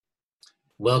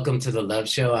Welcome to the Love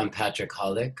Show. I'm Patrick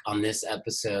Hollick. On this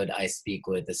episode, I speak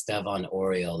with ESTEVAN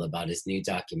Oriol about his new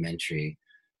documentary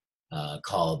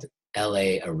called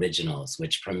LA Originals,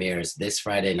 which premieres this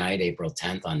Friday night, April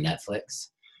 10th on Netflix.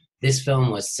 This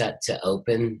film was set to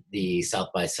open the South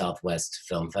by Southwest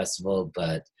Film Festival,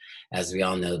 but as we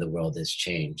all know, the world has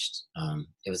changed.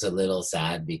 It was a little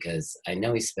sad because I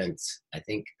know he spent, I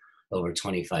think, over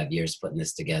 25 years putting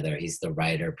this together. He's the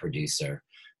writer, producer,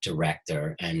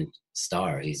 director, and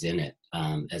star. He's in it,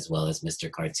 as well as Mr.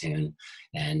 Cartoon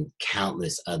and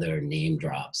countless other name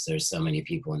drops. There's so many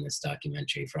people in this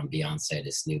documentary, from Beyonce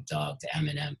to Snoop Dogg to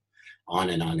Eminem, on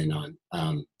and on and on.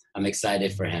 I'm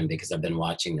excited for him because I've been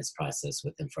watching this process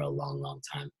with him for a long, long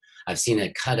time. I've seen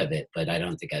a cut of it, but I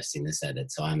don't think I've seen this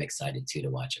edit, so I'm excited too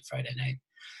to watch it Friday night.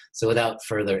 So without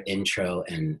further intro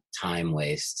and time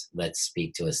waste, let's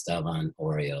speak to ESTEVAN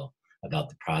Oriol about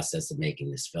the process of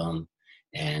making this film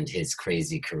and his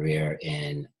crazy career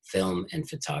in film and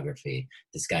photography.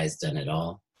 This guy's done it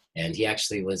all. And he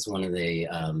actually was one of the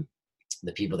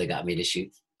people that got me to shoot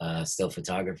still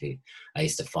photography. I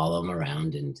used to follow him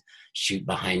around and shoot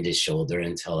behind his shoulder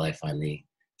until I finally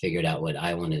figured out what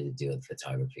I wanted to do with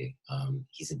photography.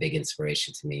 He's a big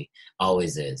inspiration to me,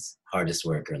 always is. Hardest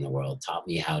worker in the world, taught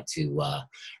me how to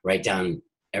write down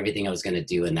everything I was going to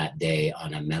do in that day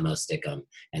on a memo stickum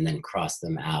and then cross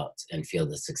them out and feel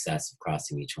the success of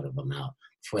crossing each one of them out.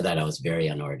 Before that, I was very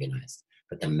unorganized.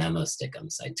 But the memo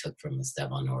stickums I took from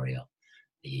ESTEVAN Oriol,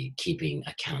 the keeping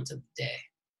account of the day.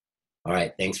 All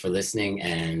right, thanks for listening,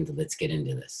 and let's get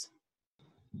into this.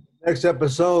 Next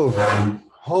episode.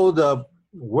 Hold up.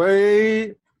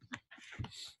 Wait.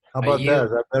 How about that?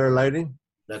 Is that better lighting?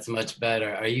 That's much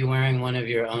better. Are you wearing one of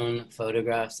your own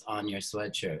photographs on your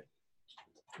sweatshirt?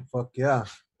 Fuck yeah.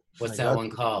 What's that one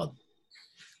called?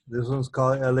 This one's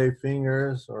called LA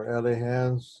Fingers or LA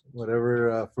Hands,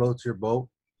 whatever floats your boat.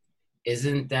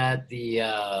 Isn't that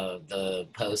the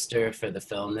poster for the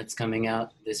film that's coming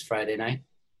out this Friday night?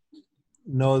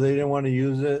 No, they didn't want to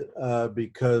use it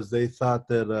because they thought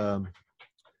that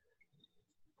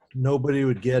nobody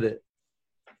would get it.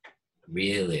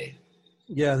 Really?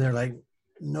 Yeah, they're like,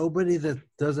 nobody that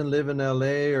doesn't live in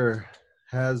LA or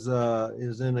is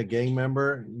in a gang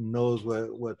member knows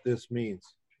what this means.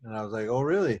 And I was like, oh,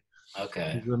 really?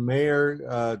 Okay. The mayor,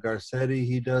 Garcetti,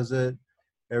 he does it.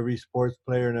 Every sports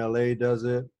player in LA does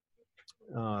it.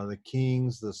 The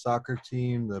Kings, the soccer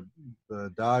team,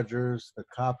 the Dodgers, the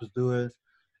cops do it.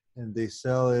 And they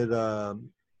sell it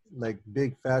like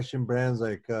big fashion brands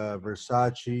like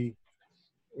Versace,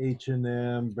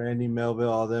 H&M, Brandy Melville,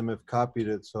 all them have copied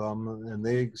it. And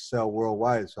they sell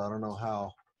worldwide. So I don't know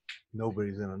how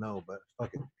nobody's gonna know, but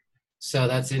fuck it. So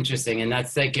that's interesting, and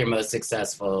that's like your most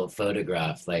successful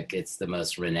photograph. Like, it's the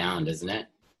most renowned, isn't it?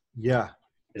 Yeah.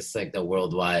 It's like the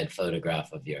worldwide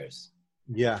photograph of yours.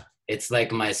 Yeah. It's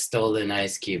like my stolen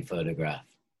Ice Cube photograph.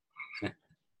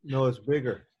 No, it's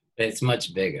bigger. It's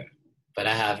much bigger, but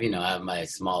I have my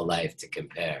small life to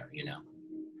compare. Yeah.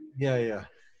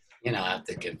 I have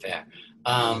to compare.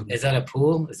 Is that a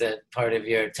pool? Is that part of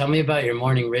your? Tell me about your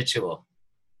morning ritual.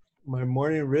 My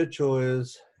morning ritual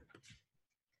is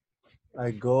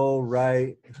I go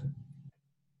right,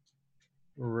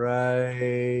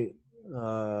 okay.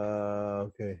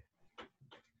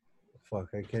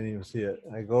 Fuck, I can't even see it.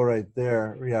 I go right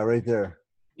there. Yeah, right there.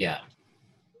 Yeah.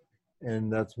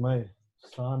 And that's my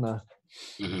sauna.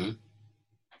 Mm-hmm.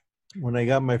 When I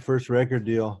got my first record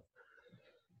deal,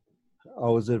 I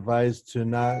was advised to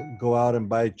not go out and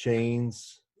buy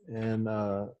chains and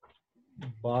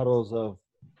bottles of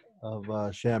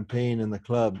champagne in the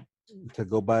club, to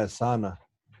go buy a sauna.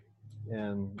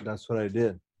 And that's what I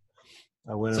did.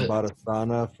 I went and bought a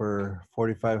sauna for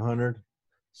 $4,500,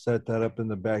 set that up in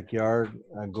the backyard.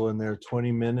 I go in there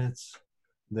 20 minutes,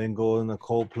 then go in the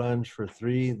cold plunge for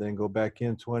 3, then go back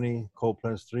in 20, cold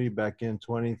plunge 3, back in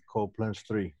 20, cold plunge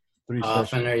 3. How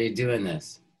often are you doing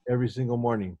this? Every single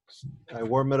morning. I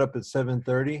warm it up at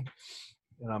 7:30,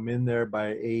 and I'm in there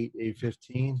by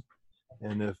 8:15.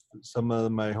 And if some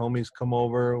of my homies come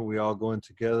over, we all go in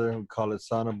together. We call it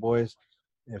Sauna Boys.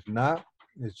 If not,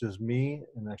 it's just me,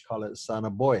 and I call it Sauna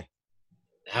Boy.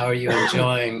 How are you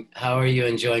enjoying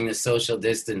the social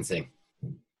distancing?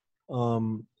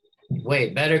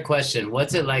 Wait, better question.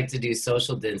 What's it like to do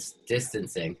social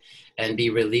distancing and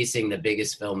be releasing the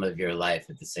biggest film of your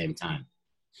life at the same time?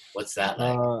 What's that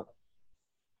like?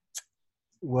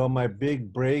 Well, my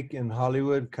big break in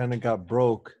Hollywood kind of got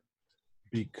broke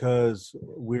because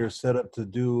we were set up to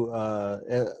do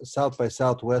South by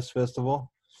Southwest Festival,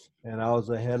 and I was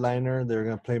a headliner. They were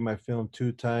going to play my film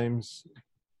 2 times,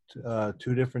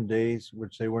 2 different days,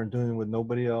 which they weren't doing with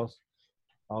nobody else.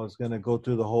 I was going to go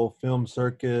through the whole film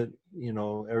circuit. You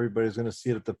know, everybody's going to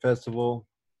see it at the festival.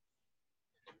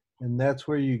 And that's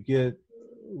where you get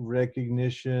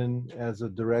recognition as a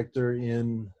director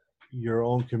in your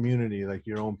own community, like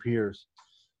your own peers.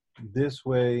 This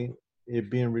way, it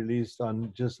being released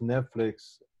on just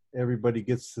Netflix, everybody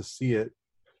gets to see it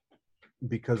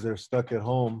because they're stuck at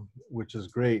home, which is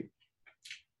great.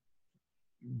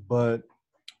 But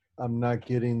I'm not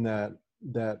getting that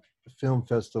film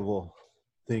festival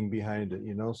thing behind it,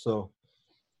 you know? So,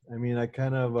 I mean, I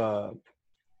kind of,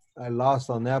 I lost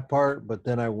on that part, but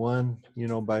then I won, you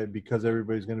know, because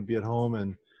everybody's going to be at home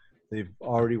and they've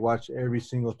already watched every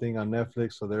single thing on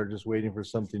Netflix, so they're just waiting for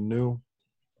something new.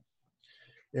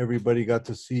 Everybody got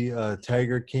to see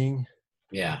Tiger King.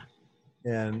 Yeah.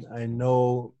 And I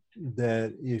know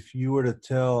that if you were to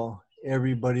tell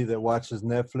everybody that watches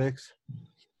Netflix,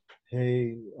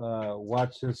 hey,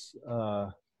 watch this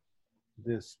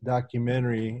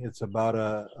documentary. It's about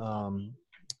a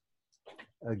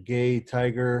gay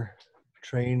tiger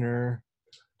trainer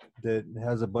that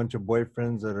has a bunch of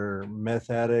boyfriends that are meth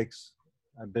addicts.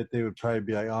 I bet they would probably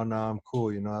be like, oh, no, I'm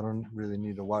cool. You know, I don't really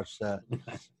need to watch that.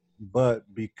 But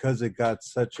because it got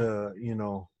such a, you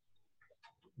know,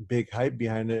 big hype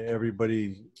behind it,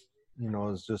 everybody, you know,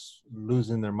 is just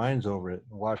losing their minds over it.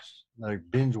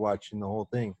 Binge watching the whole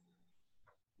thing.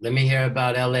 Let me hear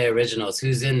about LA Originals.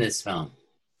 Who's in this film?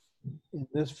 In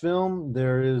this film,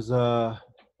 there's a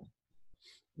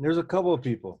couple of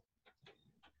people.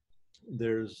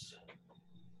 There's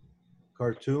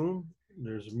Cartoon,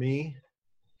 there's me,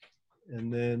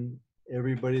 and then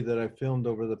everybody that I filmed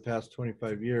over the past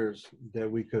 25 years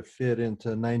that we could fit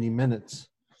into 90 minutes.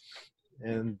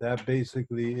 And that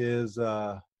basically is,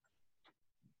 we'll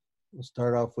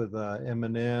start off with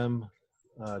Eminem,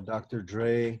 Dr.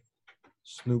 Dre,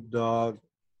 Snoop Dogg,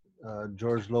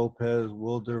 George Lopez,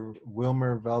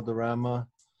 Wilmer Valderrama,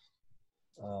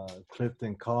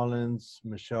 Clifton Collins,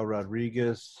 Michelle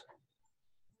Rodriguez,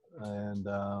 and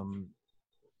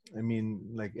I mean,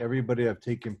 like everybody I've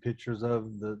taken pictures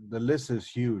of. The list is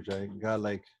huge. I got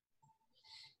like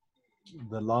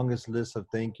the longest list of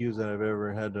thank yous that I've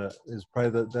ever had. Is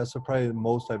probably that's probably the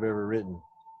most I've ever written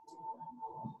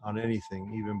on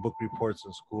anything, even book reports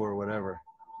in school or whatever.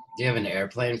 Do you have an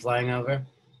airplane flying over?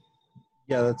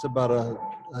 Yeah, that's about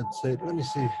I'd say, let me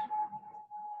see.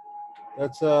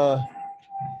 That's that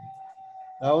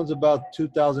one's about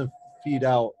 2,000 feet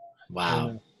out. Wow.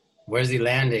 And, Where's he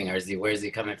landing, or where's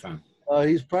he coming from?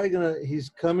 he's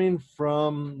coming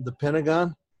from the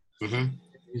Pentagon. Mm-hmm.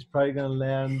 He's probably gonna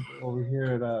land over here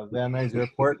at Van Nuys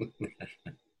Airport.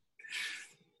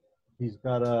 He's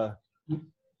got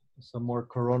some more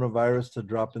coronavirus to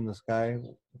drop in the sky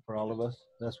for all of us.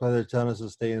 That's why they're telling us to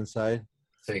stay inside.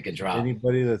 So he could drop.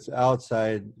 Anybody that's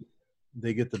outside,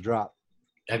 they get the drop.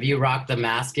 Have you rocked the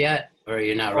mask yet, or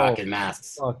you're not rocking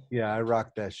masks? Fuck yeah, I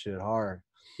rock that shit hard.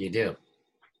 You do.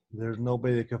 There's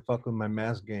nobody that can fuck with my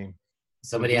mask game.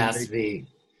 Somebody asked me.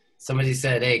 Somebody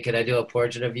said, "Hey, could I do a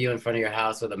portrait of you in front of your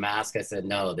house with a mask?" I said,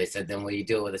 "No." They said, "Then will you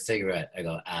do it with a cigarette?" I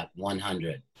go, "At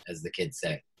 100, as the kids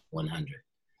say, 100."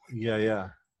 Yeah.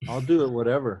 I'll do it,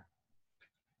 whatever.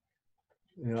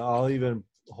 You know, I'll even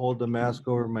hold the mask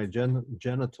over my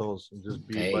genitals and just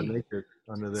be butt naked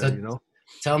under there, so, you know?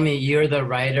 Tell me, you're the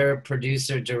writer,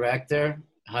 producer, director.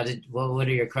 What are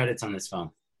your credits on this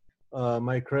film?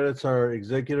 My credits are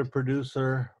executive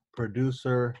producer,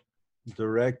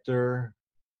 director,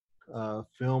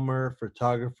 filmer,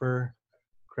 photographer,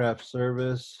 craft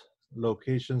service,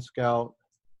 location scout,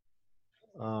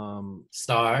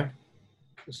 Star.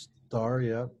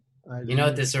 Yeah. You know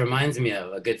what this reminds me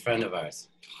of? A good friend of ours.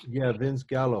 Yeah, Vince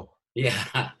Gallo.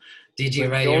 Yeah. Did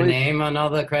you write your name on all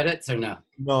the credits or no?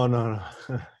 No.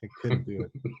 I couldn't do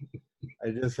it.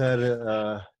 I just had it.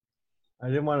 I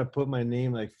didn't want to put my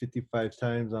name like 55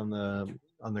 times on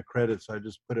the credits, so I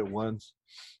just put it once.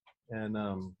 And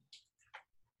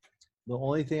the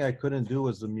only thing I couldn't do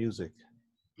was the music.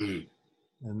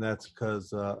 And that's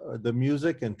because the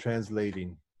music and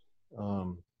translating.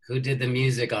 Who did the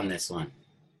music on this one?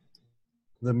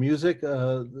 The music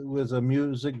was a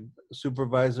music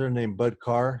supervisor named Bud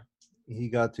Carr. He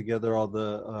got together all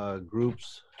the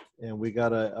groups, and we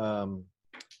got a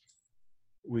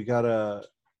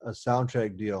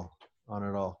soundtrack deal on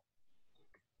it all.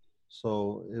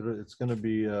 So it's going to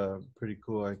be pretty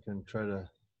cool. I can try to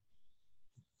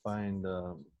find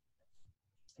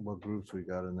what groups we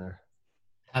got in there.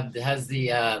 Has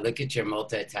the look at your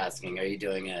multitasking? Are you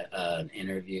doing an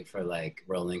interview for like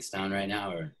Rolling Stone right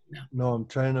now, or no? No, I'm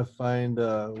trying to find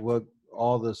what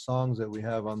all the songs that we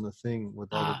have on the thing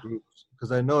with all the groups,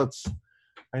 because I know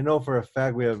I know for a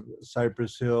fact we have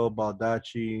Cypress Hill,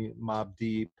 Baldacci, Mobb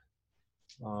Deep,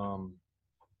 um,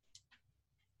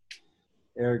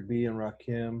 Eric B. and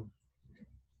Rakim.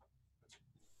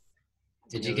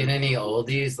 Did Yeah, you get any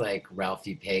oldies like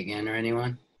Ralphie Pagan or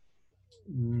anyone?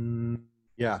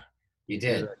 yeah, You we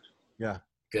did. did. Yeah.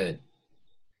 Good.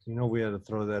 You know, we had to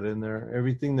throw that in there.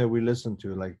 Everything that we listened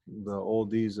to, like the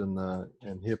oldies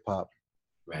and hip hop.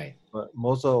 Right. But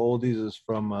most of the oldies is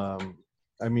from.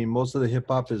 I mean, most of the hip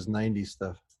hop is '90s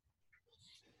stuff.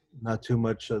 Not too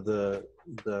much of the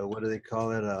what do they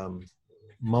call it?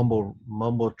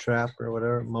 Mumble trap or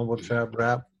whatever. Mumble trap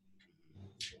rap.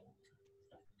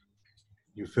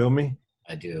 You feel me?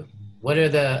 I do. What are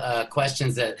the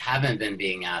questions that haven't been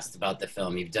being asked about the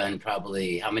film? You've done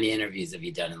probably, how many interviews have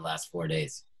you done in the last 4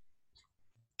 days?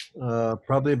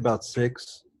 Probably about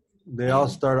 6. They all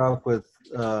start off with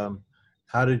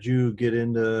how did you get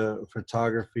into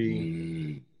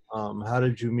photography? How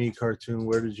did you meet Cartoon?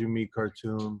 Where did you meet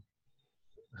Cartoon?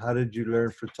 How did you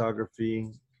learn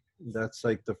photography? That's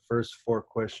like the first 4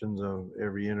 questions of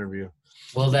every interview.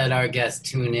 We'll let our guests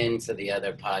tune in to the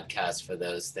other podcasts for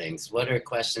those things. What are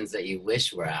questions that you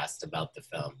wish were asked about the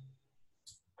film?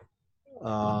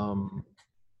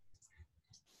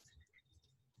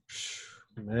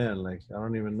 Man, like I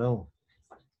don't even know.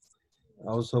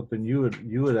 I was hoping you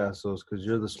would ask those because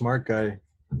you're the smart guy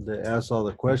that asks all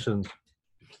the questions.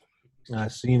 And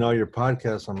I've seen all your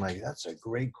podcasts. I'm like, that's a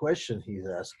great question he's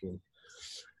asking.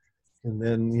 And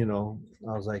then,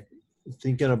 I was like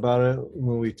thinking about it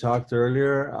when we talked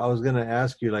earlier. I was gonna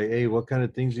ask you like, hey, what kind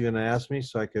of things are you gonna ask me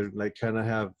so I could like kind of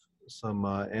have some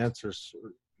answers,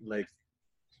 like,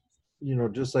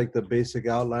 just like the basic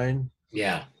outline.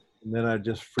 Yeah. And then I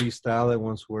just freestyle it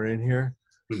once we're in here.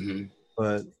 Mm-hmm.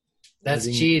 But that's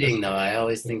cheating, though. I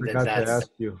always think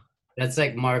that's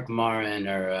like Mark Maron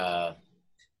or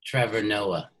Trevor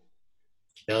Noah.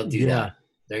 They'll do that.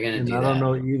 They're gonna do that. I don't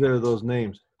know either of those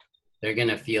names. They're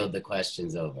gonna field the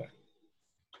questions over.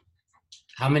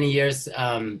 How many years?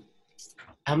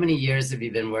 How many years have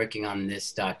you been working on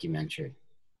this documentary?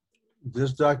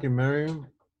 This documentary,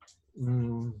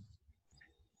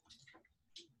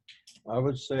 I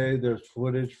would say there's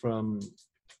footage from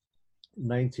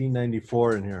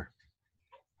 1994 in here.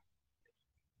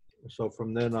 So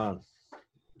from then on.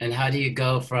 And how do you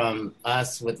go from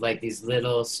us with like these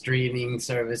little streaming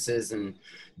services and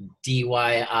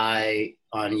DIY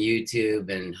on YouTube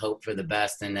and hope for the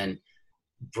best and then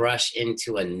brush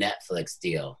into a Netflix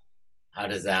deal? How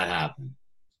does that happen?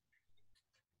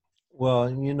 Well,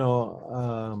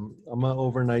 I'm an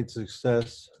overnight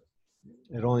success.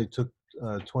 It only took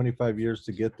 25 years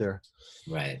to get there.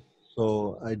 Right.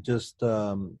 So I just,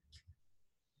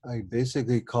 I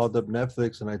basically called up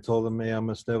Netflix and I told them, hey, I'm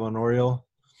ESTEVAN ORIOL.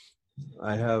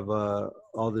 I have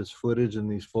all this footage and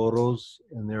these photos.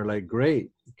 And they're like,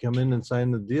 great, come in and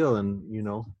sign the deal. And,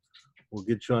 we'll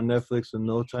get you on Netflix in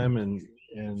no time and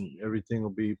everything will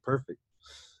be perfect.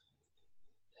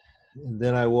 And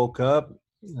then I woke up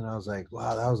and I was like,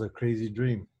 wow, that was a crazy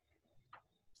dream.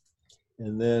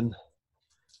 And then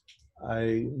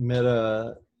I met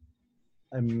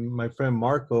my friend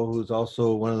Marco, who's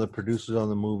also one of the producers on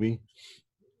the movie.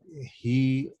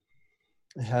 He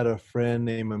had a friend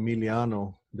named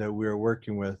Emiliano that we were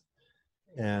working with.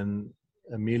 And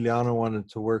Emiliano wanted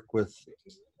to work with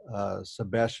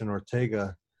Sebastian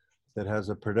Ortega that has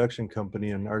a production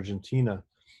company in Argentina.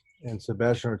 And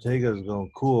Sebastian Ortega is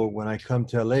going, cool, when I come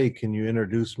to LA, can you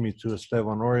introduce me to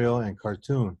ESTEVAN ORIOL and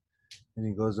Cartoon? And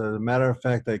he goes, as a matter of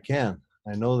fact, I can.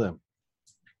 I know them.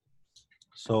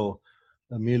 So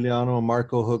Emiliano and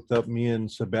Marco hooked up me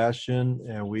and Sebastian,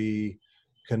 and we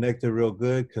connected real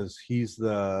good because he's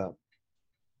the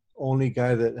only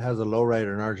guy that has a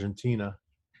lowrider in Argentina.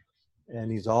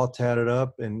 And he's all tatted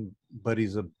up, but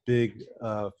he's a big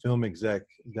film exec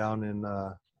down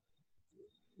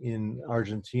in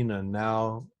Argentina.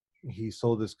 Now he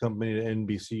sold his company to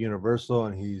NBC Universal,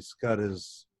 and he's got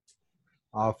his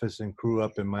office and crew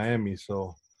up in Miami.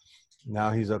 So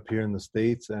now he's up here in the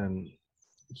States. And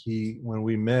when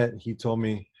we met, he told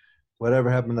me, whatever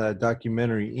happened to that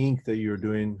documentary Ink that you were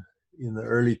doing in the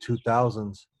early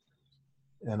 2000s?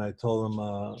 And I told him,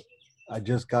 I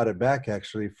just got it back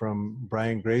actually from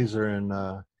Brian Grazer and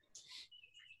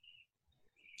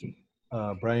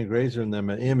them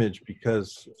at Image,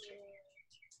 because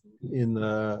in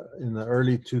the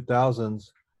early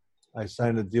 2000s, I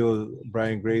signed a deal with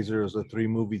Brian Grazer. It was a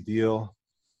 3-movie deal,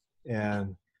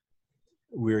 and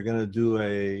we were gonna do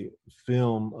a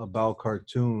film about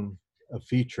Cartoon, a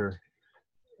feature.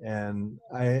 And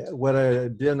I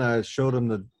showed him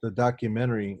the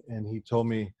documentary, and he told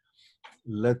me,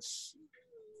 let's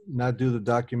not do the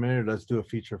documentary, let's do a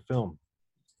feature film.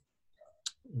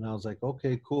 And I was like,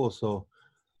 okay, cool. So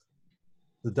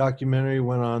the documentary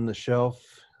went on the shelf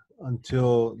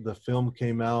until the film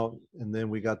came out, and then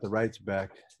we got the rights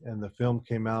back. And the film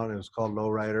came out, and it was called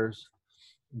Lowriders.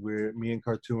 Me and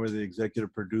Cartoon were the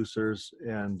executive producers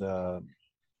and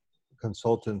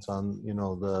consultants on,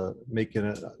 the making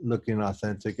it looking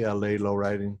authentic LA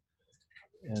lowriding.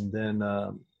 And then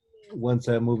once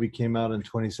that movie came out in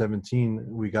 2017,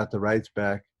 we got the rights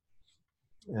back,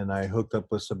 and I hooked up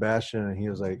with Sebastian, and he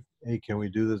was like, hey, can we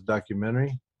do this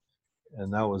documentary?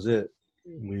 And that was it.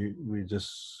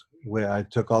 I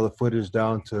took all the footage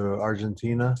down to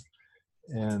Argentina,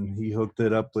 and he hooked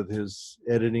it up with his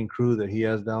editing crew that he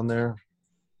has down there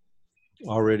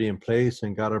already in place,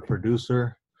 and got our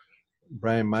producer,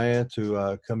 Brian Maya,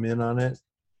 to come in on it.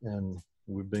 And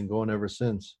we've been going ever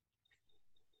since.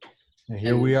 And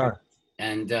here we are.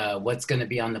 And what's going to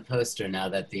be on the poster now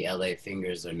that the LA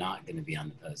Fingers are not going to be on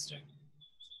the poster?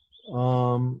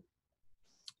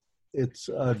 It's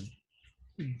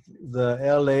the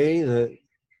LA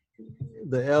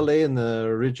and the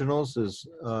originals is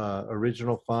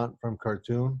original font from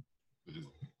Cartoon.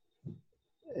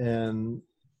 And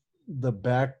the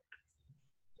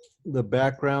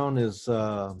background is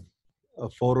a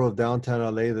photo of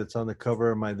downtown LA that's on the cover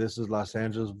of my This Is Los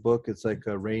Angeles book. It's like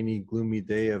a rainy, gloomy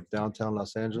day of downtown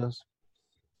Los Angeles.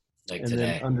 Like and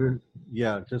today. Then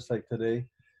just like today.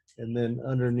 And then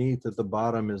underneath at the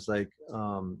bottom is like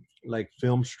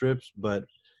film strips, but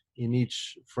in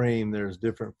each frame there's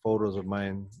different photos of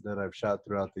mine that I've shot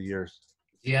throughout the years.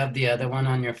 Do you have the other one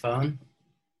on your phone?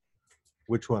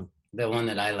 Which one? The one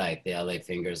that I like, the LA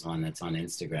Fingers one that's on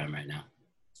Instagram right now.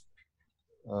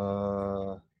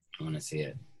 I want to see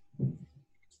it.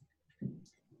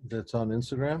 That's on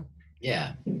Instagram?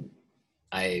 Yeah.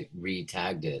 I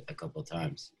re-tagged it a couple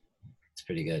times. It's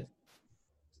pretty good.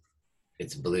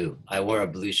 It's blue. I wore a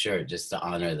blue shirt just to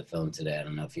honor the film today. I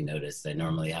don't know if you noticed. I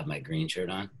normally have my green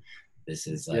shirt on. This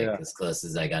is as close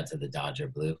as I got to the Dodger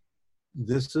blue.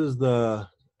 This is the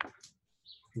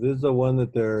one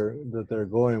that they're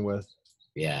going with.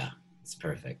 Yeah, it's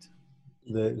perfect.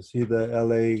 See the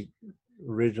LA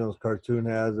Originals Cartoon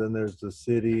has, and there's the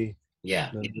city.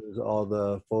 Yeah. And there's all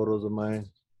the photos of mine.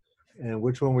 And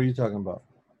which one were you talking about?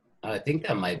 I think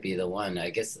that might be the one.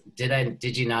 I guess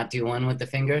did you not do one with the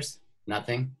fingers?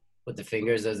 Nothing with the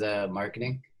fingers as a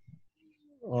marketing?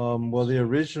 Well, the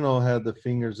original had the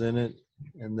fingers in it,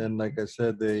 and then like I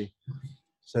said, they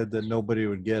said that nobody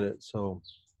would get it, so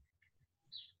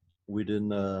we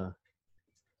didn't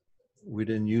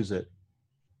use it.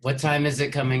 What time is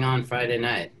it coming on Friday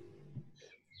night?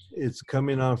 It's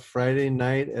coming on Friday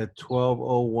night at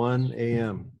 12:01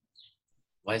 a.m.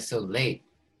 Why so late?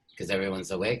 Because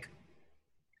everyone's awake?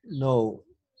 No,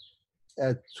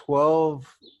 at 12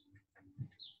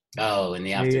 in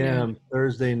the afternoon. a.m.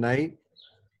 Thursday night.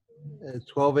 At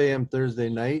 12 a.m. Thursday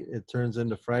night, it turns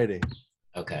into Friday.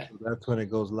 Okay. So that's when it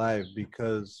goes live,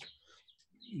 because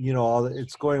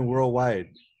it's going worldwide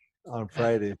on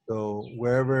Friday. So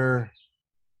wherever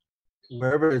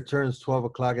it turns 12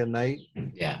 o'clock at night,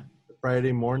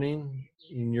 Friday morning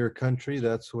in your country,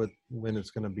 that's when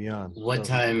it's going to be on. What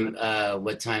time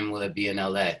will it be in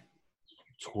LA?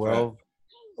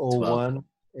 12:01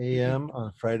 a.m.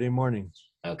 on Friday morning.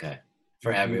 Okay.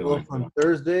 For everyone. From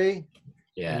Thursday,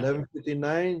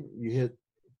 11:59, you hit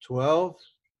 12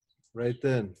 right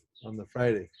then on the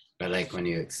Friday. I like when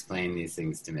you explain these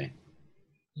things to me.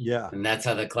 Yeah. And that's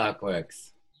how the clock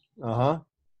works. Uh-huh.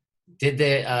 Did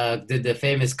the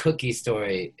famous cookie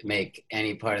story make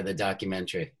any part of the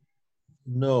documentary?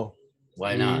 No.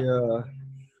 Why not?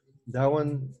 That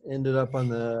one ended up on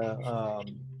the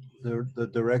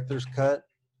director's cut,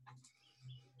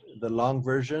 the long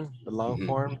version, the long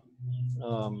form.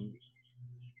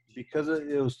 Because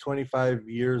it was 25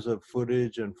 years of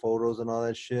footage and photos and all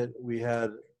that shit, we had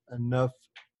enough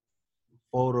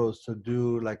photos to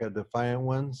do like a Defiant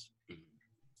ones.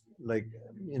 Like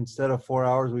instead of 4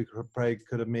 hours, we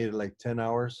could have made it like 10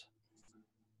 hours.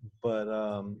 But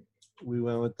we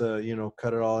went with the,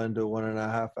 cut it all into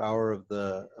 1.5 hour of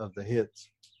the hits.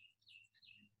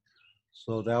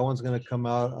 So that one's gonna come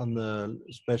out on the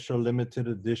special limited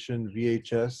edition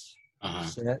VHS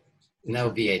set. No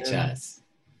VHS.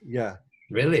 Yeah.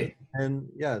 Really? And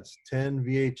it's 10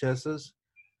 VHSs,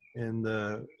 and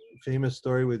the famous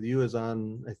story with you is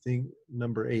on, I think,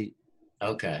 number 8.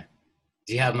 Okay.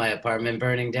 Do you have my apartment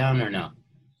burning down or no?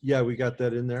 Yeah, we got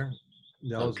that in there.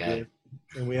 That was good.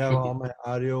 And we have all my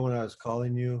audio when I was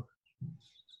calling you.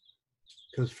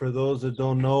 Because for those that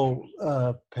don't know,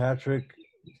 Patrick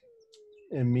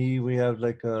and me, we have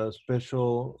like a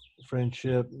special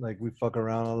friendship. Like we fuck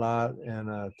around a lot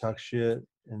and talk shit,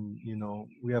 and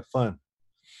we have fun.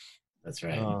 That's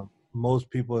right. Uh, Most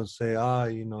people say,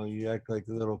 you act like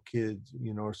little kids,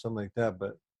 or something like that.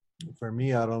 But for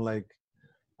me, I don't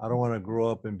want to grow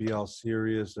up and be all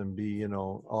serious and be,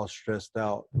 all stressed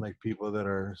out like people that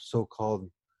are so-called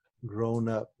grown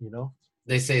up.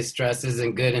 They say stress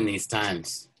isn't good in these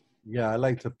times. Yeah, I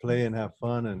like to play and have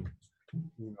fun and,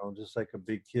 just like a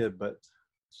big kid. But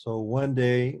so one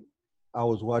day I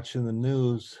was watching the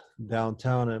news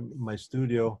downtown at my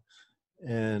studio,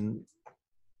 and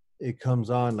it comes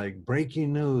on like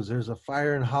breaking news. There's a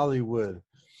fire in Hollywood.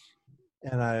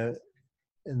 And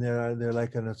they're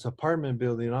like in this apartment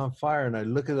building on fire. And I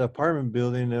look at the apartment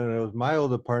building, and it was my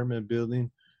old apartment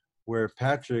building where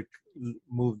Patrick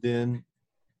moved in.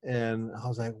 And I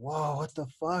was like, whoa, what the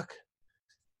fuck?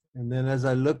 And then as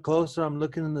I look closer, I'm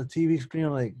looking in the TV screen.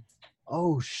 I'm like,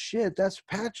 oh shit, that's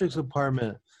Patrick's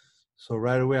apartment. So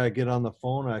right away I get on the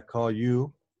phone, I call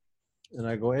you, and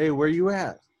I go, hey, where you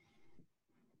at?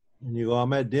 And you go,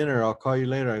 I'm at dinner. I'll call you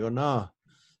later. I go, nah.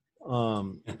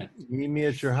 Meet me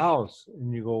at your house.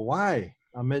 And you go, why?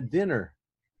 I'm at dinner.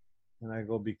 And I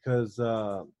go, because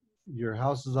your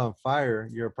house is on fire,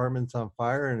 your apartment's on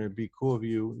fire, and it'd be cool if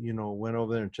you went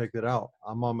over there and checked it out.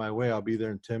 I'm on my way. I'll be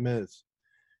there in 10 minutes.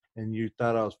 And you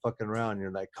thought I was fucking around.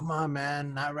 You're like, come on,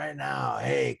 man, not right now.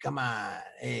 Hey, come on.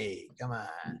 Hey, come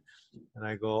on. And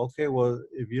I go, okay, well,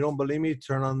 if you don't believe me,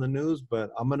 turn on the news,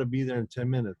 but I'm going to be there in 10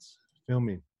 minutes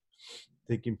filming,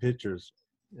 taking pictures.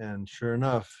 And sure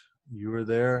enough, you were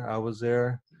there. I was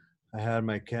there. I had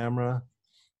my camera.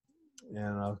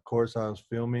 And of course, I was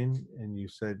filming. And you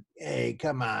said, hey,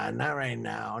 come on, not right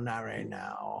now, not right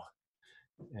now.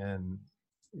 And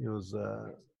it was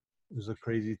a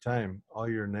crazy time. All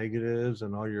your negatives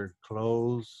and all your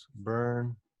clothes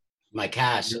burn. My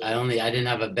cash. I didn't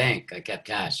have a bank. I kept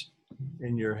cash.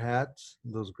 And your hats,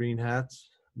 those green hats,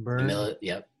 burned.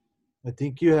 Yep. I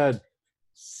think you had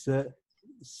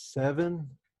seven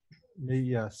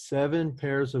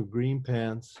pairs of green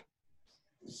pants,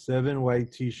 7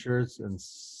 white t-shirts, and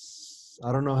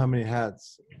I don't know how many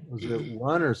hats. Was it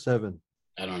 1 or 7?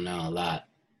 I don't know, a lot.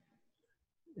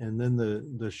 And then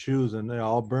the shoes, and they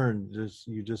all burned.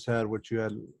 You just had what you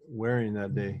had wearing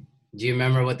that day. Do you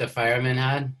remember what the firemen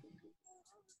had?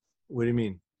 What do you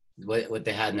mean? What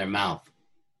they had in their mouth?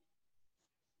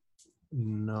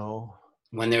 No.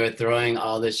 When they were throwing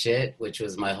all the shit, which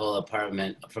was my whole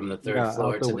apartment from the third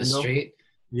floor to the street.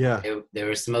 Yeah. They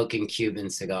were smoking Cuban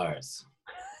cigars.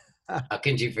 How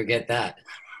could you forget that?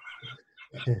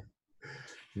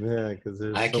 Yeah, because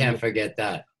I can't forget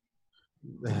that.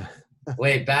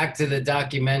 Wait, back to the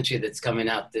documentary that's coming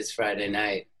out this Friday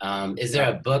night. Is there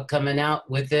a book coming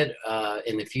out with it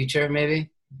in the future,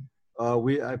 maybe?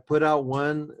 I put out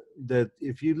one that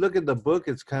if you look at the book,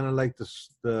 it's kind of like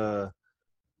the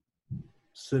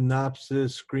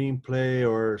synopsis, screenplay,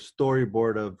 or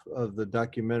storyboard of the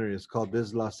documentary. It's called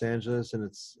This Los Angeles, and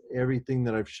it's everything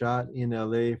that I've shot in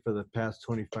LA for the past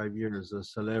 25 years. The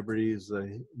celebrities,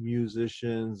 the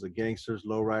musicians, the gangsters,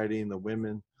 lowriding, the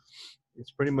women.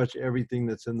 It's pretty much everything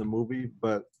that's in the movie.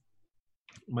 But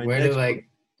where do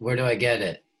I get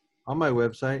it? On my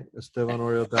website,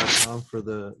 ESTEVANORIOL.com, for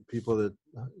the people that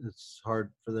it's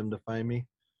hard for them to find me.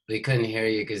 We couldn't hear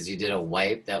you because you did a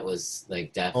wipe that was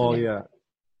like deafening. Oh, yeah.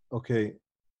 Okay.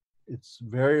 It's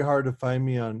very hard to find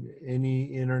me on any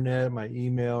internet, my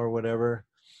email or whatever.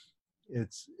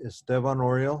 It's ESTEVAN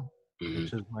ORIOL,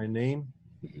 which is my name.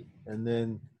 And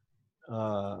then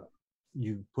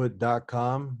you put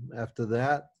 .com after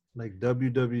that, like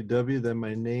www, then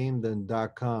my name, then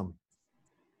 .com.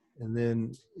 And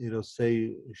then it'll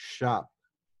say shop.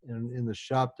 And in the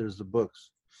shop, there's the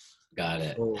books. Got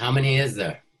it. So, how many is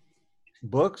there?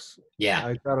 Books? Yeah.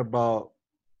 I got about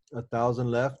 1,000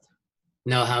 left.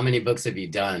 No, how many books have you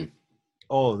done?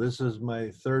 Oh, this is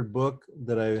my 3rd book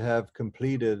that I have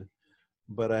completed,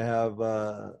 but I have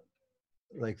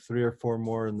like 3 or 4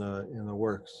 more in the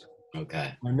works.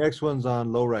 Okay. My next one's on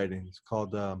lowriding. It's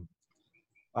called I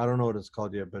don't know what it's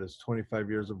called yet, but it's 25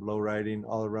 years of lowriding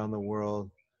all around the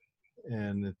world.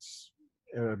 And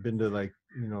I've been to like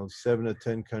 7 to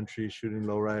 10 countries shooting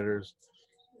lowriders.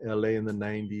 LA in the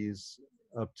 90s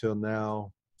up till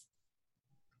now.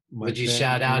 Would you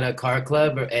shout out a car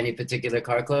club or any particular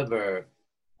car club, or?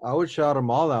 I would shout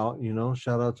them all out,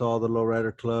 shout out to all the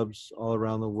lowrider clubs all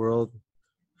around the world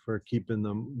for keeping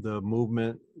the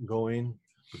movement going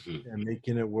and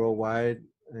making it worldwide.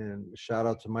 And shout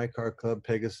out to my car club,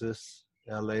 Pegasus,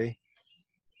 LA.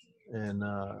 And,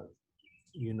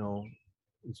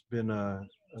 it's been a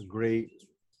great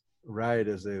ride,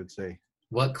 as they would say.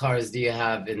 What cars do you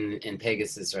have in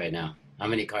Pegasus right now? How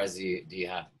many cars do you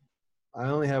have? I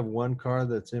only have one car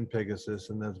that's in Pegasus,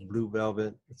 and that's Blue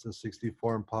Velvet. It's a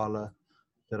 64 Impala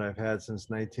that I've had since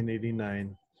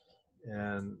 1989.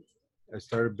 And I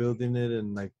started building it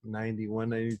in like 91,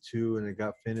 92, and it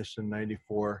got finished in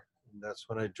 94. And that's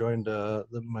when I joined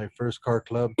my first car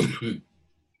club.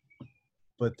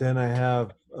 But then I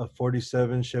have a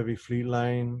 47 Chevy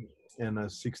Fleetline and a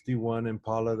 61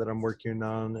 Impala that I'm working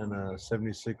on and a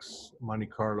 76 Monte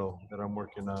Carlo that I'm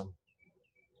working on.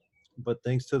 But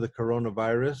thanks to the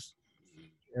coronavirus,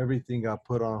 everything got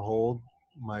put on hold.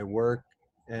 My work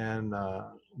and,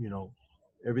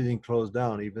 everything closed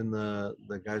down, even the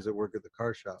guys that work at the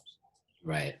car shops.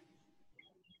 Right.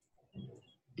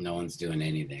 No one's doing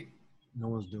anything. No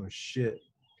one's doing shit.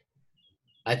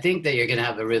 I think that you're going to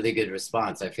have a really good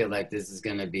response. I feel like this is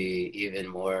going to be even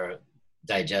more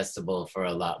digestible for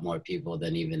a lot more people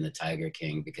than even the Tiger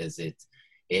King, because it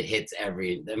hits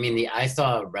I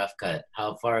saw a rough cut.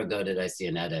 How far ago did I see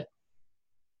an edit?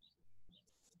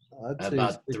 I'd say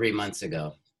about 3 months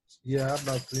ago. Yeah,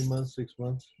 about 3 months, 6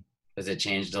 months. Has it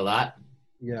changed a lot?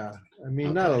 Yeah, I mean,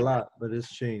 okay. Not a lot, but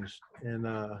it's changed. And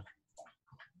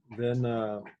then,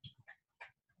 the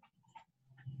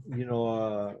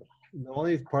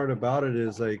only part about it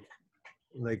is like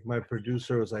my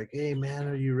producer was like, "Hey man,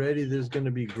 are you ready? This is gonna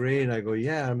be great." And I go,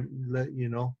 "Yeah,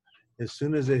 as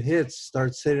soon as it hits,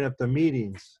 start setting up the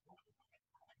meetings."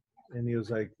 And he was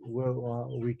like,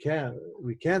 "Well, we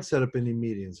can't set up any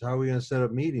meetings. How are we gonna set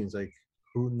up meetings? Like,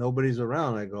 nobody's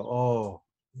around." I go, "Oh,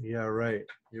 yeah, right.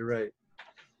 You're right."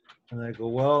 And I go,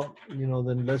 "Well,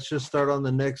 then let's just start on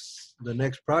the next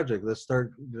project. Let's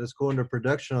go into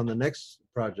production on the next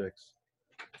projects."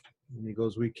 And he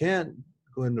goes, "We can't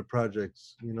go into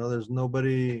projects. There's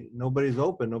nobody's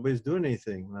open. Nobody's doing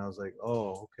anything." And I was like,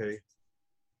 "Oh, okay.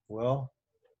 Well,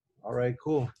 all right,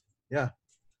 cool. Yeah,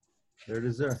 there it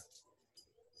is there."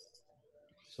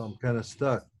 So I'm kind of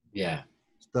stuck. Yeah.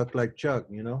 Stuck like Chuck,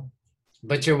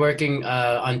 But you're working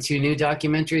on 2 new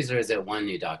documentaries, or is it 1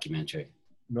 new documentary?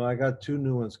 No, I got 2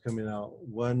 new ones coming out.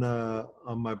 One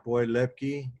on my boy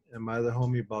Lepke and my other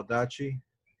homie Baldacci.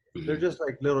 Mm-hmm. They're just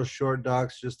like little short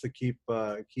docs just to keep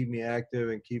me active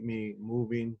and keep me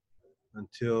moving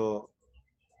until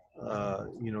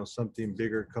something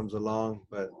bigger comes along.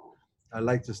 But I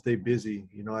like to stay busy.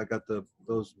 I got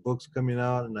those books coming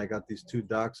out, and I got these 2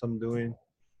 docs I'm doing,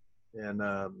 and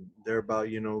they're about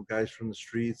guys from the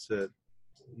streets that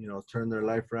turn their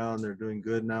life around. They're doing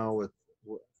good now with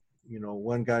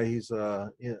one guy, he's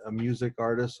a music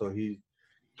artist, so he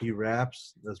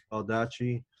raps. That's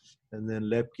Baldacci. And then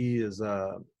Lepke is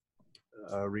a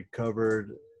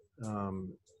recovered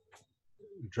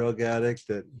drug addict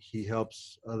that he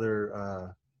helps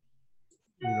other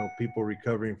people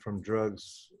recovering from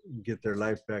drugs get their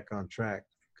life back on track,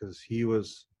 because he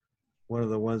was one of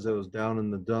the ones that was down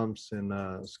in the dumps in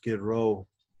Skid Row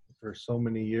for so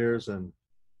many years, and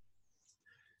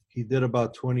he did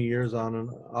about 20 years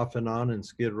off and on in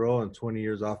Skid Row, and 20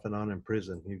 years off and on in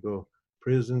prison. He'd go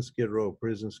prison, Skid Row,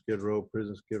 prison, Skid Row,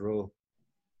 prison, Skid Row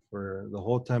for the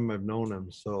whole time I've known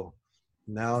him. So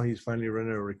now he's finally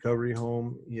running a recovery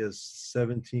home. He has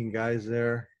 17 guys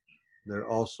there. They're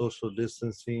all social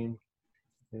distancing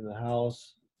in the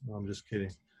house. No, I'm just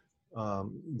kidding.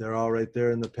 They're all right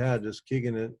there in the pad just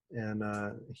kicking it, and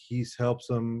he helps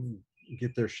them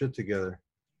get their shit together.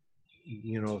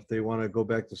 If they want to go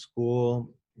back to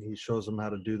school, he shows them how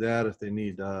to do that. If they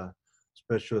need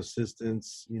special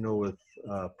assistance, with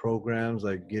programs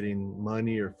like getting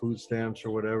money or food stamps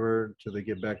or whatever till they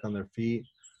get back on their feet,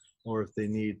 or if they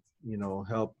need,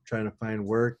 help trying to find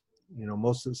work.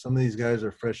 Some of these guys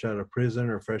are fresh out of prison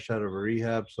or fresh out of a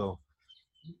rehab. So,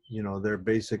 they're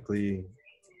basically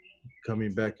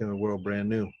coming back in the world brand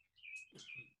new.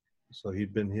 So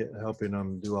he'd been helping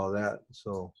them do all that.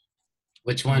 So,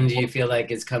 which one do you feel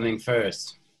like is coming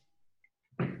first?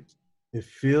 It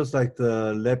feels like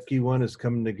the Lepke one is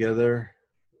coming together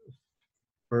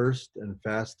first and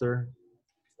faster.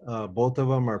 Both of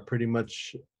them are pretty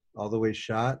much all the way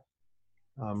shot.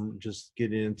 Just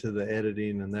getting into the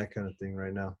editing and that kind of thing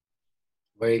right now.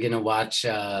 Where are you going to watch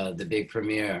the big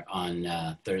premiere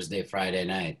on Thursday, Friday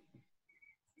night?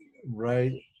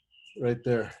 Right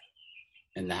there.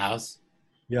 In the house?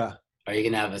 Yeah. Are you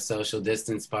going to have a social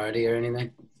distance party or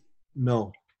anything?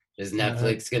 No. Is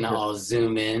Netflix going to all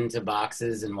zoom in to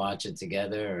boxes and watch it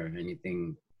together or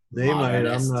anything? They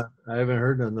modernist? Might. I haven't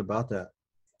heard nothing about that.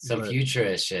 Some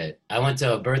futurist shit. I went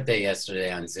to a birthday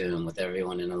yesterday on Zoom with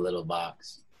everyone in a little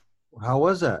box. How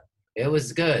was that? It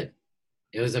was good.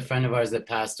 It was a friend of ours that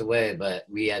passed away, but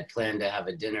we had planned to have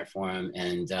a dinner for him,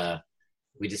 and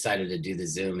we decided to do the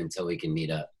Zoom until we can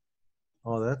meet up.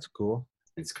 Oh, that's cool.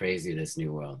 It's crazy, this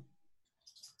new world.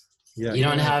 Yeah, You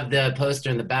don't have the poster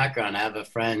in the background. I have a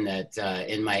friend that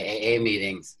in my AA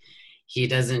meetings, he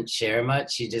doesn't share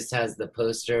much. He just has the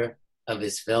poster of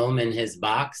his film in his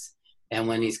box. And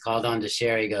when he's called on to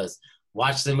share, he goes,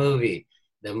 watch the movie.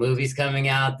 The movie's coming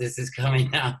out. This is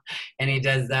coming out. And he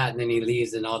does that. And then he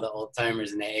leaves, and all the old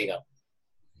timers in AA go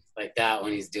like that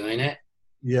when he's doing it.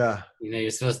 Yeah. You know, you're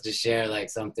supposed to share like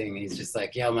something. He's just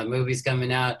like, yeah, my movie's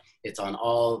coming out. It's on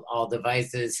all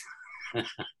devices.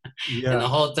 Yeah. And the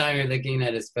whole time you're looking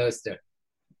at his poster.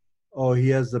 Oh, he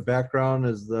has the background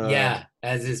as the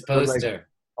as his poster. Like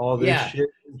all this shit.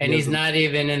 And he's not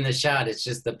even in the shot. It's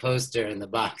just the poster in the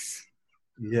box.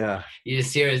 Yeah. You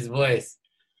just hear his voice.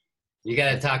 You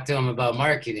got to talk to him about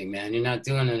marketing, man. You're not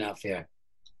doing enough here.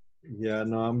 Yeah,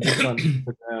 no, I'm just on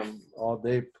Instagram all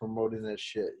day promoting that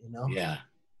shit, you know? Yeah.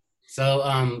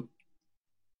 So,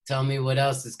 tell me what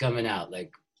else is coming out.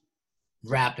 Like,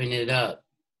 wrapping it up.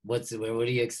 What are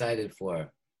you excited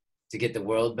for? To get the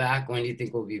world back? When do you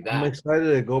think we'll be back? I'm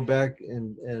excited to go back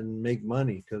and make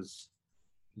money, because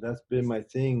that's been my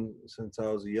thing since I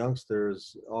was a youngster,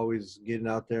 is always getting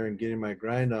out there and getting my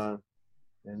grind on.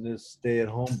 And this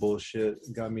stay-at-home bullshit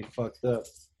got me fucked up.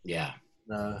 Yeah.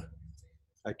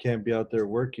 I can't be out there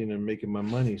working and making my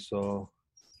money. So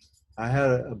I had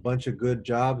a bunch of good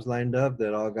jobs lined up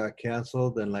that all got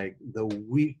canceled. And like the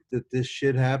week that this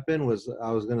shit happened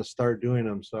I was going to start doing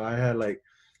them. So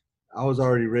I was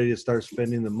already ready to start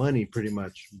spending the money pretty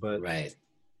much. But right.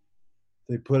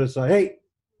 They put us on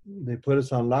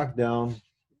lockdown.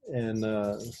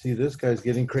 And see, this guy's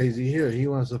getting crazy here. He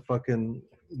wants to fucking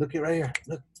look it right here.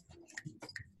 Look.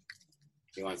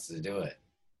 He wants to do it.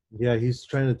 Yeah, he's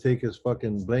trying to take his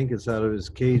fucking blankets out of his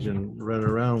cage and run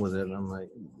around with it. And I'm like,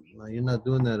 no, you're not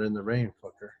doing that in the rain,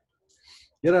 fucker.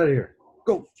 Get out of here.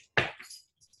 Go.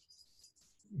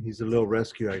 He's a little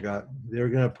rescue I got. They were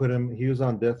going to put him, he was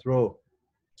on death row.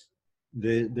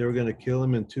 They were going to kill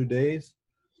him in 2 days.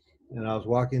 And I was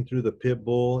walking through the pit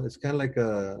bull. It's kind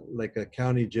of like a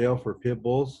county jail for pit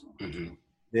bulls. Mm-hmm.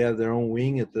 They have their own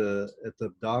wing at the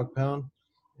dog pound.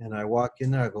 And I walk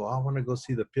in there, I go, I want to go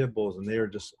see the pit bulls. And they were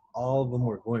just, all of them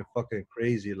were going fucking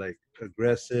crazy, like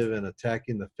aggressive and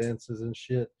attacking the fences and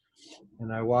shit.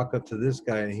 And I walk up to this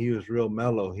guy, and he was real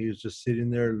mellow. He was just sitting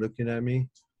there looking at me.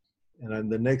 And then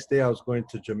the next day I was going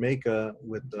to Jamaica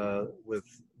with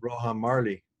Rohan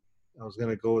Marley. I was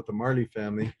going to go with the Marley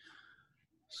family.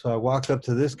 So I walk up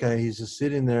to this guy. He's just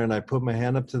sitting there, and I put my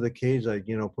hand up to the cage, like,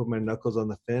 put my knuckles on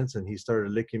the fence, and he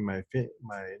started licking my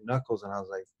knuckles. And I was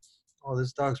like, oh,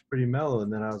 this dog's pretty mellow.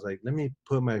 And then I was like, let me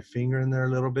put my finger in there a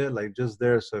little bit, like just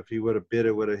there. So if he would have bit,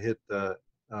 it would have hit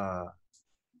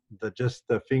just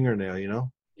the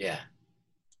fingernail, Yeah.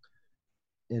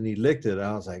 And he licked it.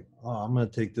 I was like, oh, I'm going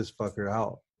to take this fucker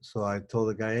out. So I told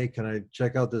the guy, hey, can I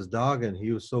check out this dog? And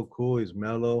he was so cool. He's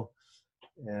mellow.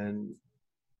 And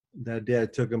that day I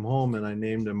took him home, and I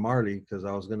named him Marley, because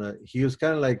he was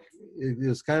kind of like, it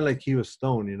was kind of like he was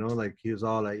stoned, like he was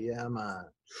all like, yeah, man,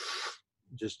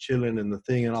 just chilling in the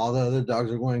thing, and all the other dogs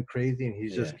are going crazy, and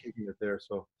he's just kicking it there.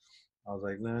 So I was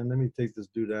like, man, let me take this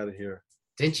dude out of here.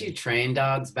 Didn't you train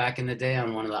dogs back in the day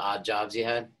on one of the odd jobs you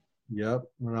had? Yep.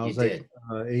 When I was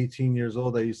 18 years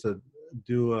old, I used to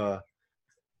do,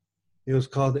 it was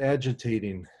called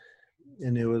agitating.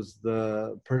 And it was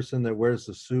the person that wears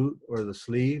the suit or the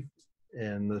sleeve,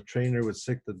 and the trainer would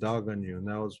sick the dog on you. And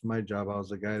that was my job. I was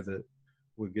the guy that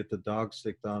would get the dog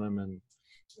sicked on him. And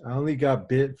I only got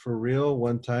bit for real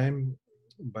one time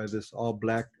by this all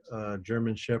black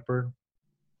German Shepherd.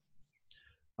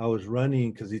 I was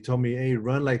running because he told me, hey,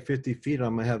 run like 50 feet.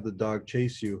 I'm going to have the dog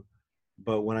chase you.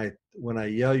 But when I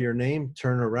yell your name,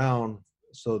 turn around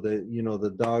so that,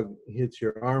 the dog hits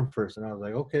your arm first. And I was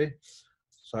like, okay.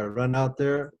 So I run out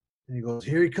there, and he goes,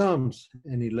 here he comes.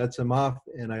 And he lets him off.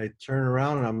 And I turn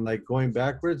around, and I'm like going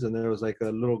backwards. And there was like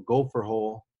a little gopher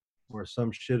hole or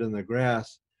some shit in the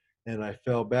grass. And I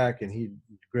fell back, and he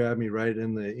grabbed me right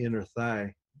in the inner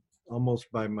thigh,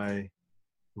 almost by my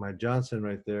Johnson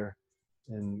right there,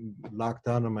 and locked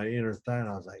onto my inner thigh. And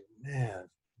I was like, man.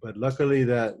 But luckily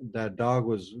that dog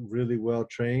was really well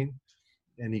trained,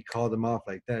 and he called him off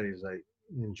like that. He's like,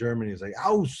 in German, he's like,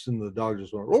 "Aus," and the dog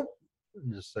just went, "Whoop,"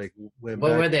 and just like went back.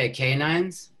 What were they,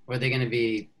 canines? Were they going to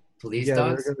be police dogs? Yeah,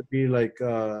 they're going to be like,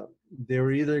 they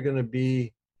were either going to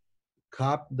be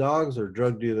cop dogs or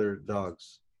drug dealer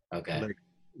dogs. Okay. Like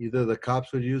either the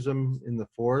cops would use them in the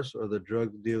force, or the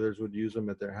drug dealers would use them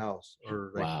at their house,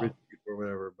 or like rich people or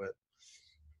whatever. But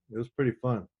it was pretty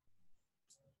fun.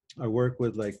 I work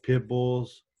with like pit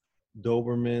bulls,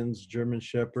 Dobermans, German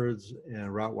Shepherds, and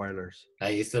Rottweilers. I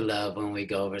used to love when we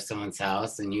go over someone's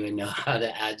house and you would know how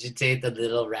to agitate the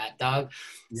little rat dog.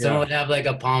 Someone Yeah, would have like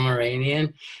a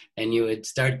Pomeranian and you would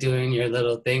start doing your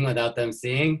little thing without them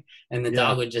seeing, and the yeah,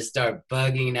 dog would just start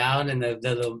bugging out, and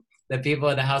the people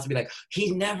at the house would be like,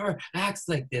 he never acts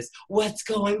like this. What's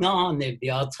going on? They'd be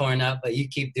all torn up, but you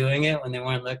keep doing it when they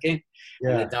weren't looking.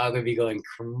 And the yeah. dog would be going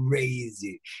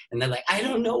crazy. And they're like, I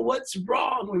don't know what's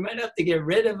wrong. We might have to get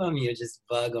rid of him. You just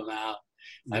bug them out.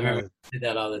 I remember Yeah, I did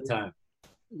that all the time.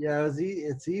 yeah,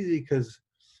 it's easy because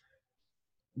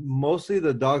mostly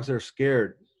the dogs are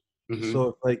scared. Hmm. So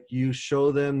if like you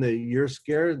show them that you're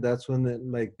scared, that's when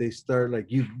like they start like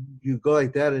you go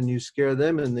like that and you scare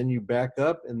them, and then you back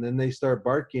up, and then they start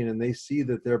barking, and they see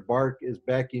that their bark is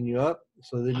backing you up.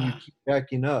 So then you keep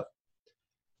backing up,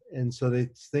 and so they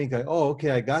think like, oh,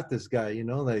 okay, I got this guy.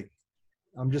 Like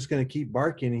I'm just gonna keep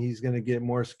barking, and he's gonna get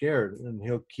more scared, and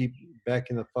he'll keep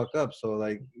backing the fuck up. So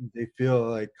like they feel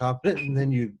like confident, and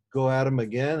then you go at them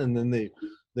again, and then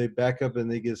they back up and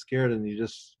they get scared, and you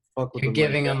just fuck with You're them like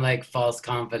giving that. them like false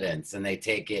confidence and they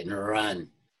take it and run.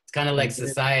 It's kind of like And then,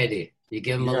 society. You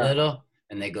give them a yeah, little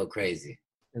and they go crazy.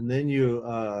 and then you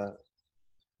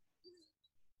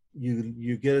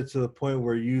get it to the point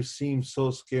where you seem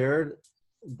so scared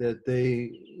that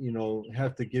they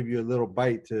have to give you a little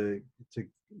bite to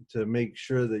make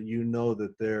sure that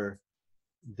that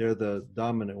they're the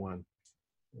dominant one.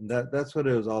 And that's what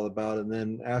it was all about. And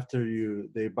then after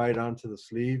they bite onto the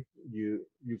sleeve, you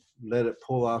let it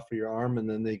pull off of your arm, and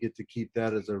then they get to keep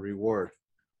that as a reward,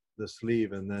 the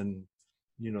sleeve. And then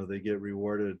they get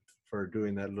rewarded for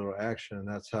doing that little action, and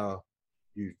that's how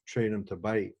you train them to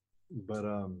bite. But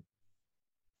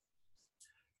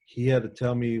he had to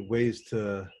tell me ways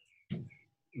to,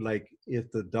 like,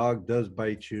 if the dog does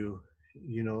bite you,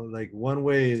 like one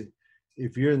way,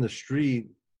 if you're in the street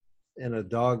and a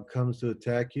dog comes to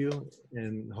attack you,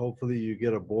 and hopefully you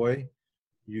get a boy,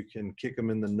 you can kick him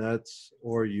in the nuts,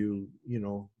 or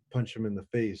punch him in the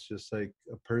face, just like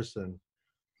a person.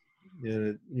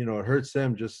 And it hurts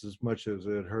them just as much as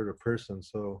it hurt a person.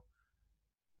 So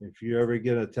if you ever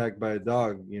get attacked by a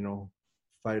dog,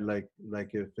 fight like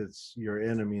if it's your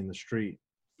enemy in the street.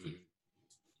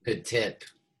 Good tip.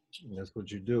 That's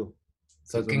what you do.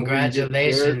 So Because the more you get scared,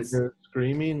 congratulations. you're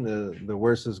screaming, the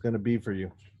worse it's going to be for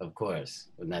you. Of course.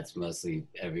 And that's mostly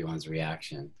everyone's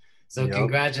reaction. So Yep.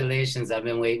 congratulations. I've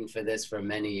been waiting for this for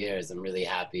many years. I'm really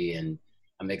happy and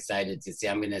I'm excited to see.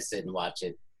 I'm going to sit and watch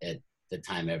it at the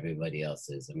time everybody else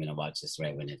is. I'm going to watch this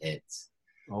right when it hits.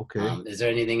 Okay. Is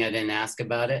there anything I didn't ask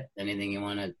about it? Anything you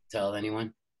want to tell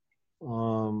anyone?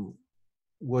 Um,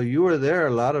 well, you were there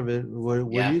a lot of it. What do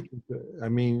Yeah. you think? I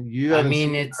mean, you I haven't mean,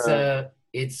 seen.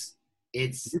 it's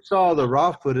You saw the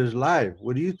raw footage live.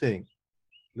 What do you think?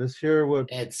 Let's hear what.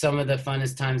 it's some of the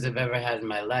funnest times I've ever had in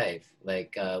my life.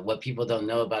 Like what people don't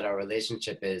know about our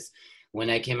relationship is when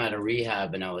I came out of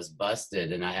rehab and I was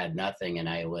busted and I had nothing and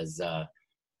I was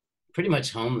pretty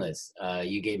much homeless.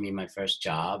 You gave me my first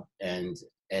job, and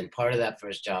part of that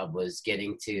first job was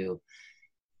getting to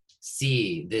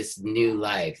see this new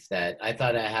life that I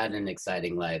thought I had an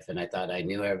exciting life and I thought I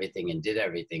knew everything and did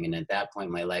everything. And at that point,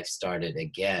 my life started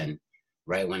again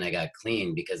right when I got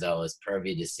clean because I was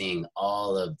privy to seeing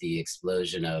all of the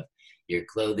explosion of your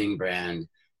clothing brand,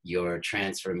 your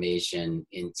transformation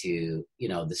into,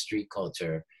 the street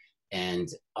culture. And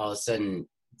all of a sudden,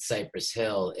 Cypress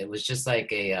Hill, it was just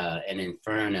like an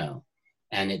inferno.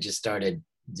 And it just started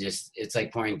it's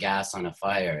like pouring gas on a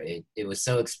fire. It was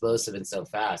so explosive and so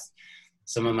fast.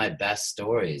 Some of my best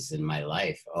stories in my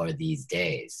life are these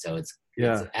days. So it's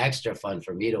Yeah, extra fun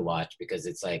for me to watch because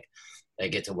it's like I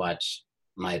get to watch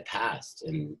my past.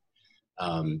 And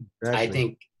I exactly.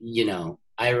 think,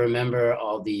 I remember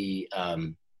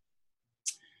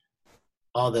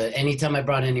anytime I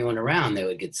brought anyone around, they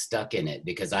would get stuck in it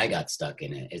because I got stuck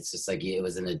in it. It's just like it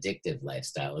was an addictive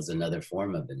lifestyle. It was another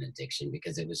form of an addiction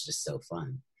because it was just so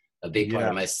fun. A big part Yeah,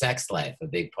 of my sex life, a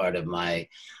big part of my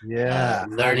yeah. Hot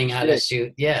learning how to chick.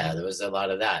 shoot. Yeah, there was a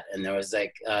lot of that, and there was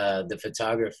like the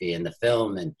photography and the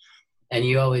film, and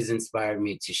you always inspired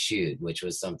me to shoot, which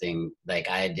was something like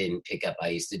I didn't pick up. I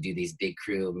used to do these big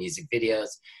crew music videos,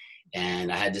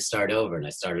 and I had to start over, and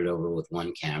I started over with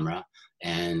one camera,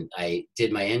 and I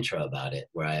did my intro about it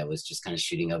where I was just kind of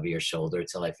shooting over your shoulder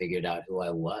till I figured out who I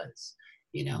was,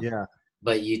 you know. Yeah,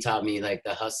 But you taught me like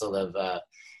the hustle of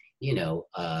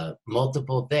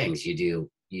multiple things. You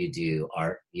do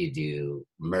art, you do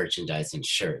merchandise and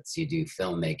shirts, you do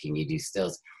filmmaking, you do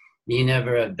stills. You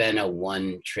never have been a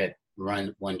one trick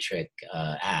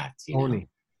act, Tony.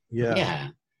 Yeah, Yeah,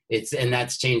 And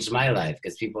that's changed my life,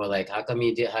 because people are like, how come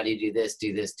how do you do this,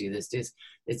 do this, do this, do this?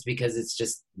 It's because it's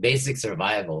just basic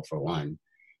survival for one.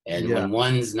 And when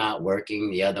one's not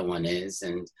working, the other one is.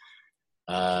 And,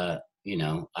 you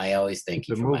know, I always thank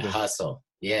you for my hustle.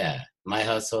 Yeah. My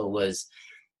hustle was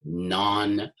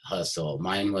non-hustle.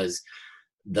 Mine was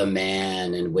the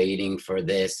man and waiting for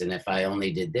this. And if I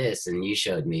only did this, and you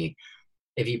showed me,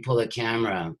 if you pull a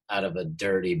camera out of a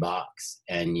dirty box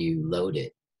and you load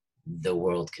it, the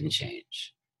world can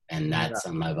change. And that's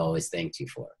something I've always thanked you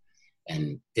for.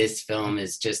 And this film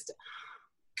is just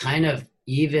kind of,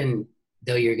 even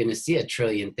though you're going to see a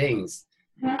trillion things,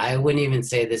 I wouldn't even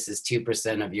say this is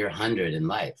 2% of your 100 in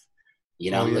life.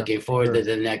 You know, I'm looking forward to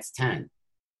the next 10.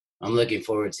 I'm looking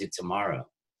forward to tomorrow.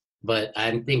 But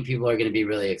I think people are going to be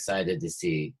really excited to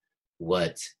see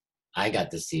what I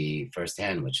got to see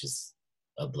firsthand, which is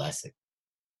a blessing.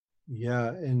 Yeah,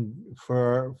 and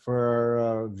for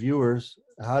our viewers,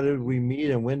 how did we meet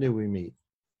and when did we meet?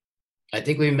 I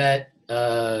think we met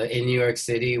in New York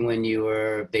City when you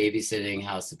were babysitting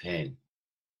House of Pain.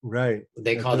 Right.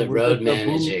 They called it road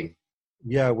managing.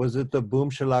 Yeah, was it the Boom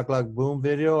Shalaklak Boom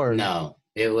video or no?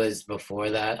 It was before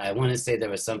that. I want to say there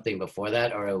was something before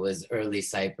that, or it was early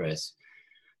Cypress.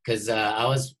 Because I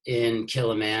was in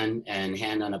Kill a Man and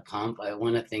Hand on a Pump. I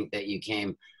want to think that you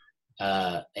came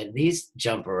at least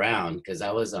Jump Around, because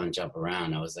I was on Jump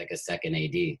Around. I was like a second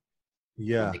AD.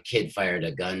 Yeah. The kid fired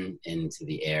a gun into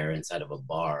the air inside of a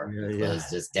bar,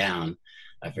 closed us down.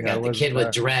 I forgot the kid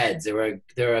with dreads. They were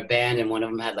a band, and one of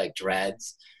them had like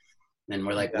dreads. And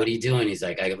we're like, what are you doing? He's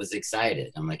like, I was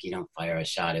excited. I'm like, you don't fire a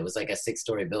shot. It was like a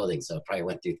 6-story building, so it probably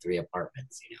went through 3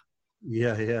 apartments, you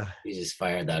know? Yeah. You just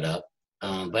fired that up.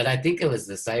 But I think it was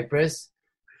the Cypress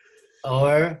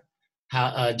or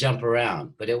Jump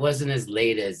Around. But it wasn't as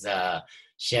late as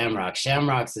Shamrock.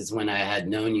 Shamrocks is when I had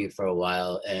known you for a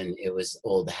while, and it was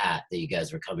Old Hat that you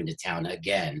guys were coming to town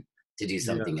again to do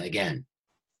something again,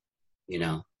 you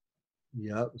know?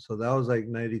 Yep. So that was like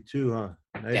 92, huh?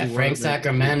 Yeah, Frank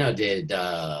Sacramento did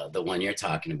the one you're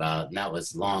talking about, and that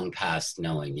was long past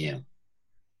knowing you.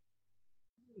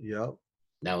 Yep.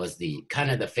 That was the kind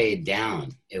of the fade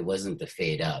down. It wasn't the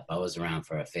fade up. I was around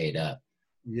for a fade up.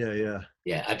 Yeah.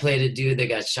 I played a dude that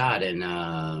got shot in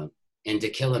To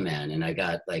Kill a Man, and I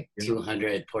got like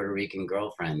 200 Puerto Rican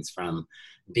girlfriends from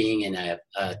being in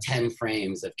 10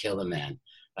 frames of Kill a Man.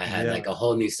 I had like a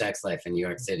whole new sex life in New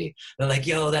York City. They're like,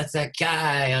 yo, that's that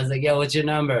guy. I was like, yo, what's your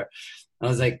number? I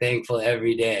was like thankful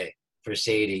every day for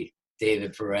Shady.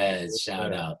 David Perez,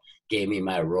 shout out, gave me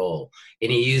my role.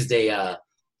 And he used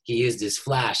his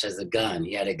flash as a gun.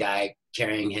 He had a guy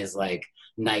carrying his like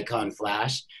Nikon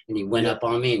flash, and he went up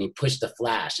on me and he pushed the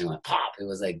flash and went pop. It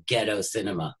was like ghetto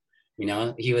cinema. You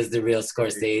know, he was the real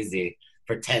Scorsese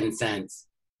for 10 cents.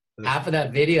 Half of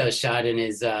that video is shot in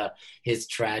his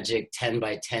tragic 10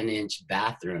 by 10 inch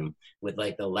bathroom with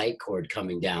like the light cord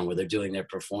coming down where they're doing their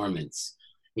performance.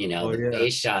 You know, the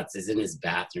base shots is in his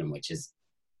bathroom, which is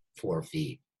 4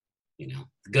 feet. You know,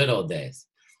 good old days.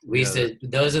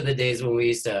 Those are the days when we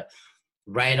used to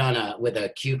write with a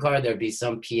cue card. There'd be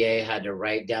some PA had to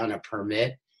write down a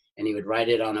permit, and he would write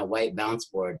it on a white bounce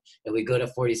board. And we go to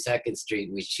 42nd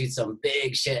Street, we shoot some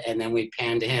big shit, and then we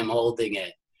pan to him holding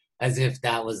it as if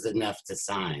that was enough to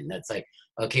sign. That's like,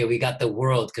 okay, we got the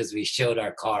world because we showed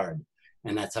our card.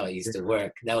 And that's how it used to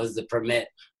work. That was the permit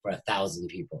for 1,000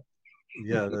 people.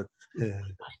 Yeah,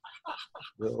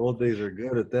 the old days are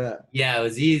good at that. Yeah, it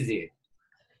was easy.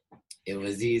 It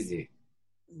was easy.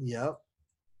 Yep.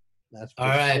 That's all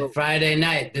right.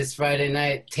 This Friday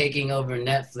night, taking over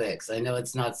Netflix. I know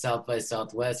it's not South by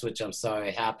Southwest, which I'm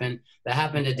sorry happened. That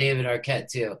happened to David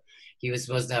Arquette too. He was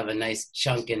supposed to have a nice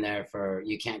chunk in there for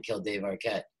You Can't Kill Dave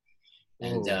Arquette.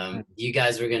 And you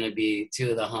guys were going to be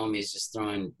 2 of the homies just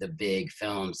throwing the big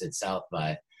films at South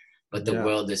by. But the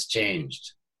world has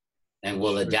changed and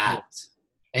will adapt.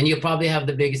 And you'll probably have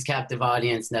the biggest captive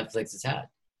audience Netflix has had,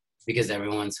 because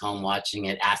everyone's home watching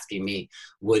it, asking me,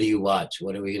 what do you watch?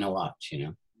 What are we going to watch? You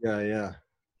know? Yeah.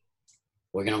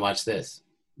 We're going to watch this.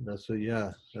 That's what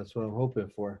I'm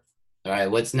hoping for. All right.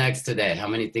 What's next today? How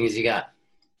many things you got?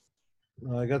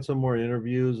 I got some more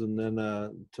interviews, and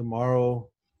then tomorrow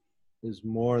is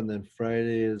more, and then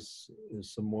Friday is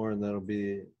some more, and that'll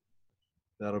be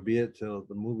it till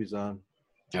the movie's on.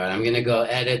 All right, I'm gonna go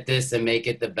edit this and make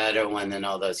it the better one than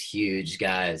all those huge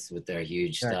guys with their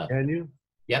huge stuff. Can you?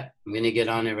 Yep, I'm gonna get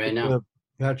on it right now. Put a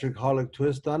Patrick Hollick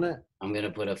twist on it. I'm gonna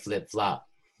put a flip flop.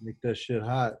 Make that shit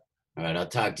hot. All right, I'll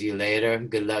talk to you later.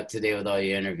 Good luck today with all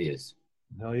your interviews.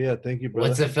 Hell yeah, thank you, brother.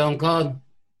 What's the film called?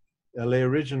 LA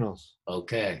Originals.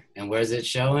 Okay, and where's it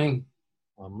showing?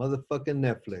 On motherfucking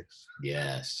Netflix.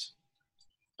 Yes.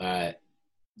 All right.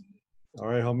 All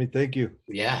right, homie. Thank you.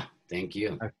 Yeah. Thank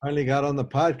you. I finally got on the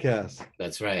podcast.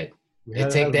 That's right. We It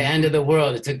had to took have, the end of the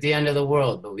world. It took the end of the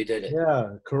world, but we did it.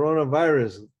 yeah,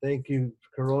 coronavirus. Thank you,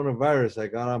 coronavirus. I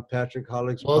got on Patrick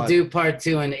Hollick's We'll podcast. do part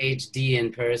 2 in HD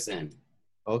in person.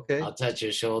 Okay. I'll touch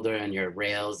your shoulder and your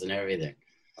rails and everything.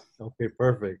 Okay,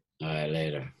 perfect. All right,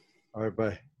 later. All right,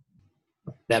 bye.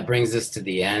 That brings us to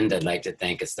the end. I'd like to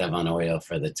thank ESTEVAN Oriol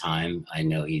for the time. I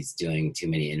know he's doing too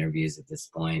many interviews at this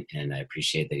point, and I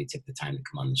appreciate that he took the time to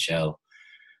come on the show.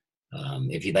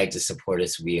 If you'd like to support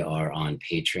us, we are on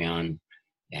Patreon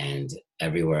and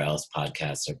everywhere else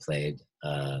podcasts are played.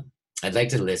 I'd like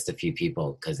to list a few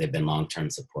people because they've been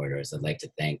long-term supporters. I'd like to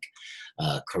thank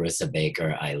Carissa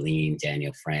Baker, Eileen,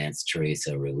 Daniel France,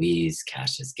 Teresa Ruiz,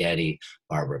 Cassius Getty,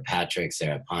 Barbara Patrick,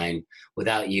 Sarah Pine.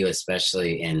 Without you,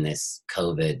 especially in this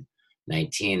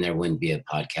COVID-19, there wouldn't be a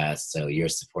podcast. So your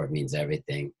support means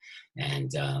everything.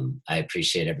 And I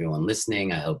appreciate everyone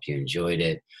listening. I hope you enjoyed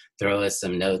it. Throw us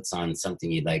some notes on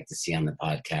something you'd like to see on the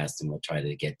podcast, and we'll try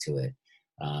to get to it.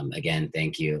 Again,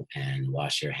 thank you, and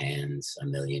wash your hands a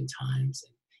million times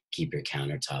and keep your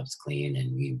countertops clean,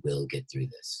 and we will get through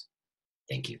this.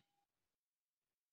 Thank you.